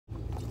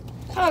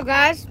Hello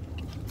guys,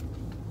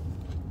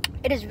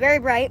 it is very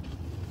bright.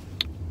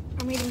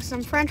 I'm eating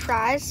some french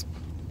fries.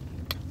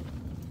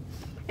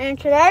 And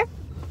today,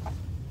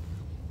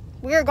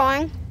 we are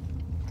going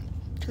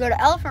to go to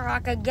Elephant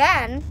Rock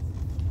again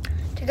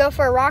to go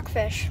for a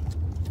rockfish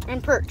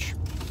and perch.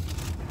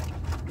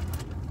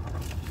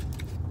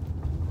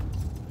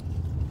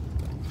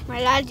 My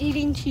dad's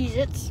eating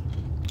Cheez-Its,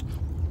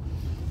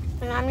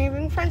 and I'm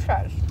eating french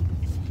fries.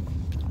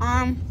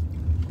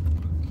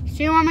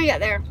 See you when we get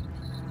there.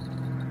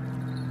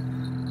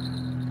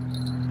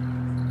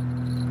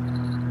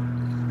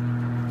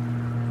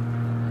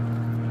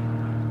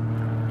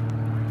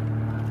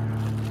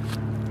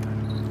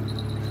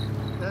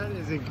 That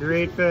is a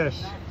great fish.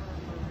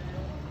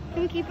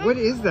 Can you keep it? What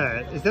is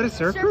that? Is that a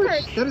surf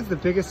perch? That is the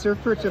biggest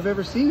surf perch I've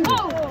ever seen.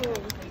 Oh!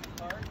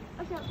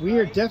 We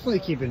are definitely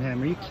keeping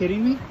him. Are you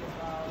kidding me?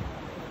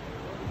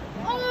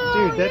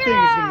 Oh, dude, that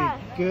thing is going to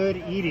be good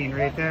eating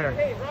right there.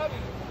 Hey, Robbie,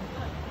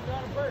 you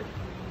got a perch.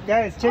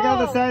 Guys, check out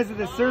the size of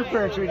the surf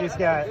perch we just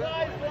got.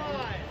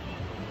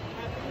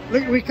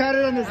 Look, we caught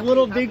it on this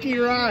little dinky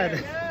rod.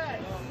 Yes.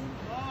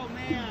 Oh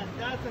man,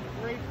 that's a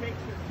great picture.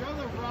 Show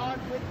the rod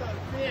with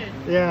the fin.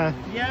 Yeah.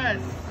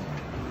 Yes.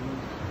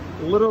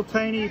 Little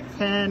tiny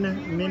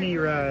 10 mini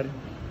rod.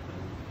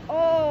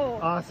 Oh!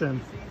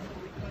 Awesome.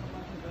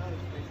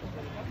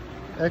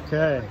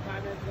 Okay.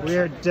 We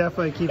are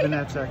definitely keeping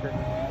that sucker.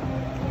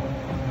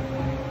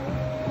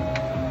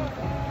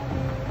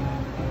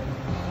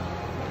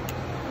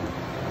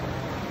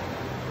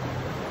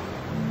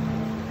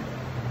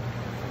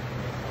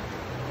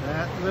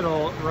 That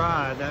little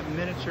rod, that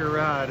miniature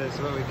rod, is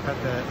what we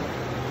cut that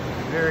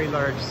very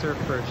large surf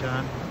perch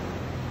on.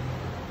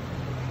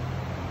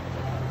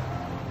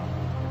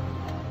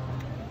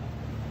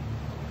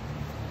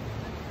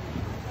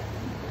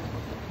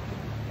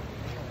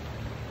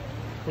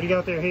 What do you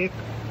got there, Heath?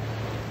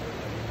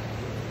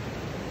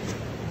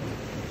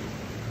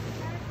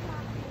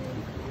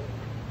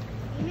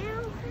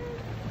 Female?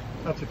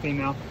 That's a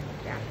female.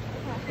 Yeah.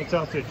 It's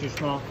also too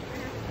small.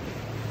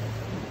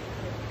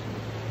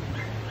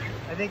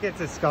 I think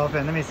it's a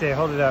sculpin. Let me see,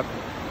 hold it up.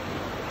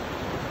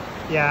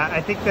 Yeah,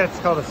 I think that's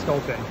called a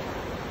sculpin.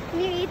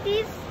 Can you eat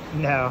these?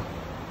 No.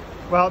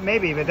 Well,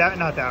 maybe, but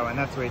not that one.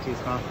 That's way too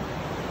small.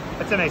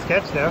 That's a nice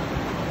catch, though.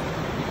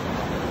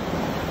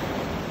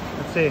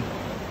 Let's see.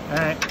 All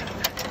right.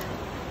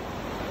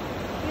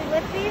 You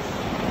lift these?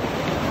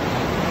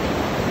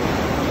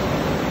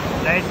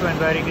 Nice one,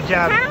 buddy. Good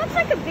job. Kind of looks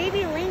like a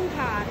baby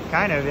lingcod.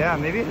 Kind of, yeah.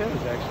 Maybe it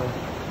is, actually.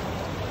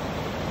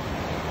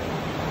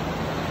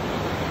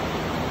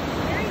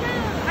 There you go.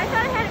 I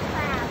thought I had a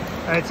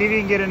crab. All right, see if you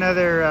can get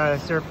another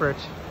surf perch.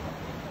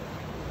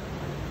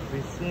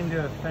 We seem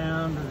to have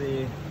found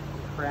the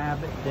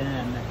crab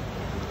den.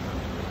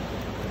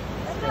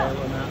 Let's So I go.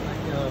 will not let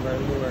go of our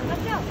lure.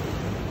 Let's go.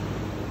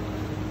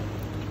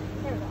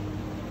 There we go.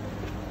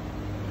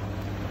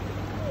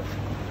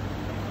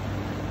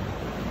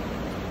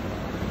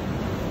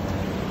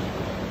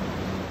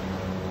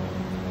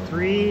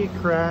 3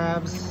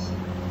 crabs,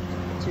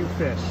 2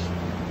 fish.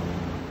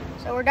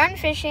 So we're done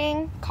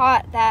fishing,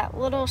 caught that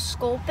little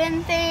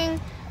sculpin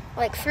thing,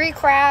 like 3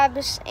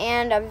 crabs,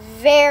 and a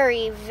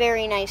very,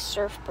 very nice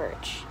surf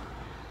perch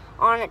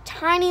on a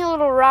tiny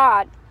little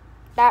rod.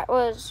 That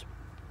was,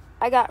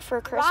 I got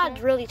for Christmas.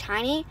 Rod's really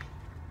tiny.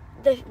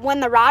 When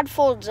the rod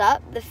folds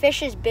up, the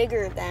fish is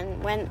bigger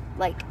than when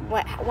the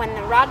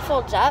rod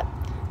folds up,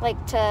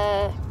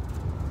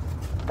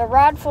 the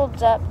rod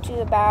folds up to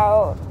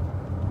about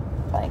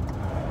like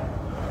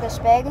this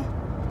big.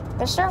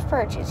 The surf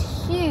perch is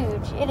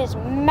huge. It is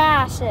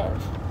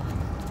massive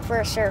for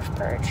a surf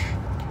perch.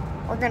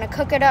 We're gonna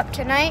cook it up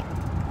tonight.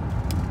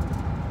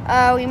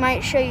 We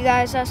might show you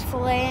guys us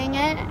filleting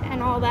it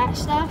and all that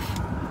stuff.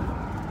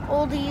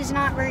 Oldie's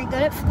not very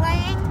good at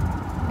filleting,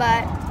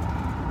 but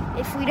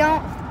if we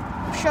don't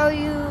show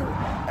you,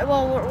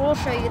 well, we'll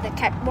show you the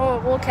catch.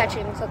 We'll catch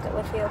it and cook it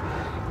with you.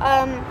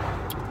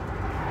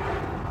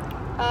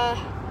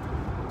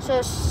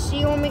 So see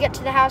you when we get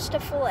to the house to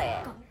fillet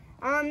it.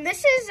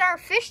 This is our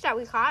fish that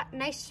we caught.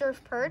 Nice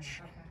surf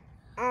perch.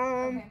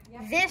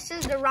 This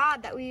is the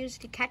rod that we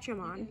used to catch them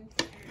on.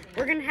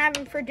 We're gonna have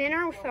them for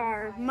dinner with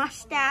our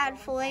mustad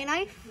fillet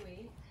knife.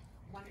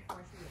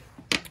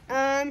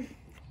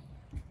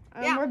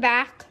 Yeah, we're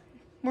back.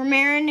 We're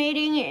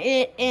marinating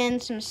it in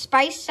some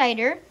spiced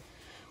cider,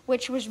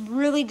 which was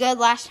really good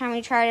last time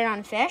we tried it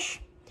on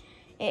fish.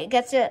 It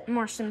gets it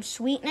some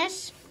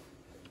sweetness.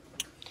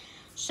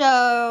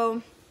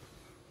 So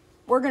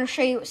we're gonna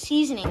show you what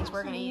seasonings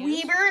we're gonna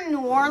use. Weber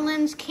New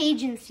Orleans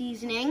Cajun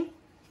seasoning.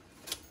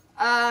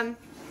 It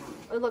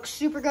looks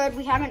super good.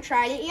 We haven't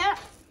tried it yet.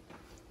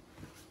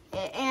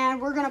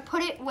 And we're gonna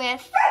put it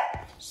with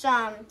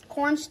some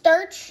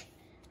cornstarch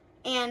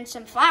and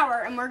some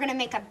flour, and we're gonna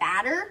make a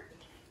batter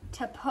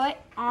to put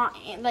on,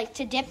 like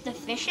to dip the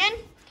fish in,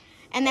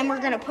 and then we're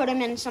gonna put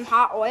them in some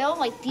hot oil,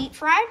 like deep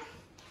fried.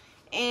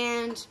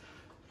 And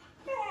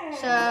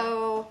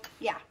so,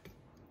 yeah.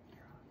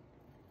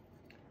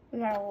 We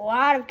got a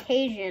lot of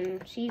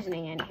Cajun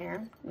seasoning in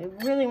here. We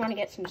really want to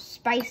get some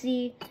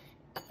spicy,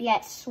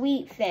 yet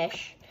sweet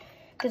fish,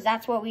 because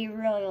that's what we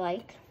really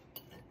like.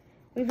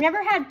 We've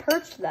never had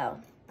perch, though.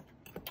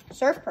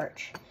 Surf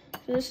perch.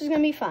 So this is going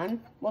to be fun.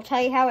 We'll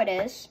tell you how it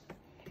is.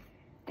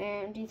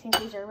 And do you think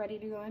these are ready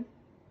to go in?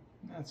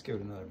 Let's give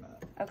it another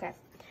minute. Okay.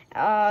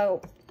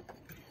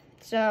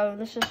 So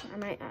this is, I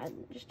might add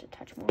just a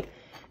touch more.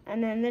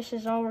 And then this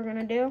is all we're going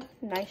to do.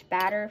 Nice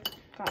batter.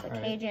 Got the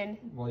Cajun.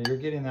 While you're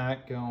getting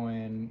that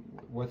going,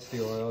 what's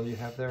the oil you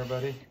have there,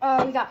 buddy?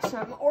 We got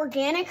some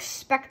organic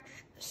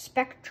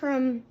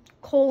Spectrum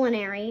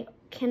Culinary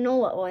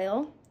canola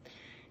oil.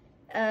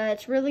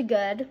 It's really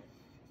good.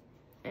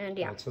 And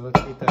yeah. Right, so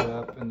let's heat that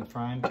up in the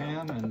frying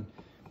pan, and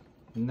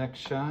next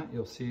shot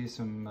you'll see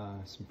some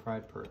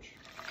fried perch.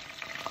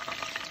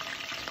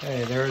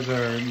 Okay, there's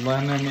our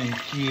lemon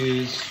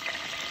infused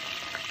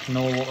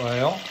canola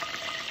oil,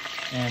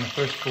 and the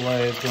first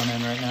fillet is going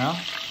in right now.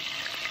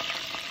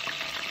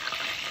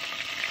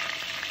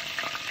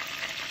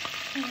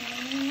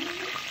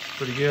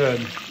 Pretty good.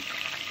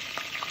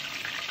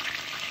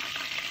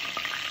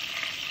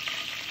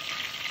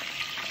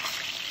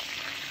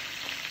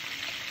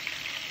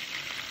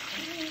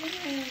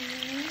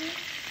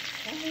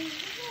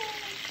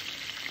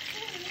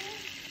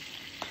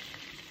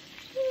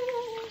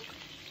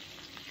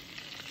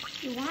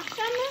 You want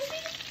some, Lucy?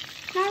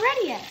 It's not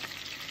ready yet.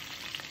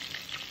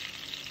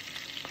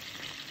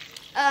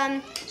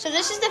 So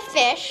this is the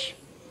fish.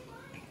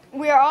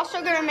 We are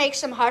also going to make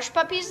some hush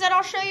puppies that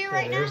I'll show you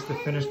right now. There's the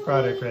finished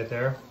product right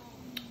there.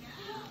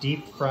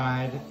 Deep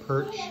fried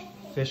perch,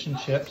 fish and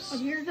chips.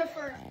 Here's the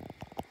first.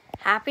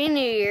 Happy New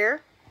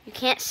Year. You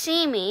can't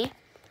see me.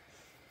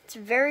 It's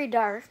very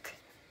dark.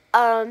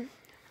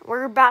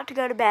 We're about to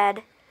go to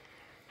bed.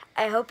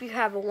 I hope you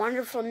have a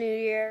wonderful New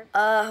Year.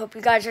 Hope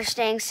you guys are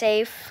staying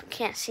safe.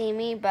 Can't see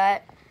me,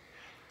 but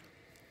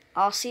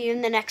I'll see you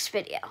in the next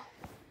video.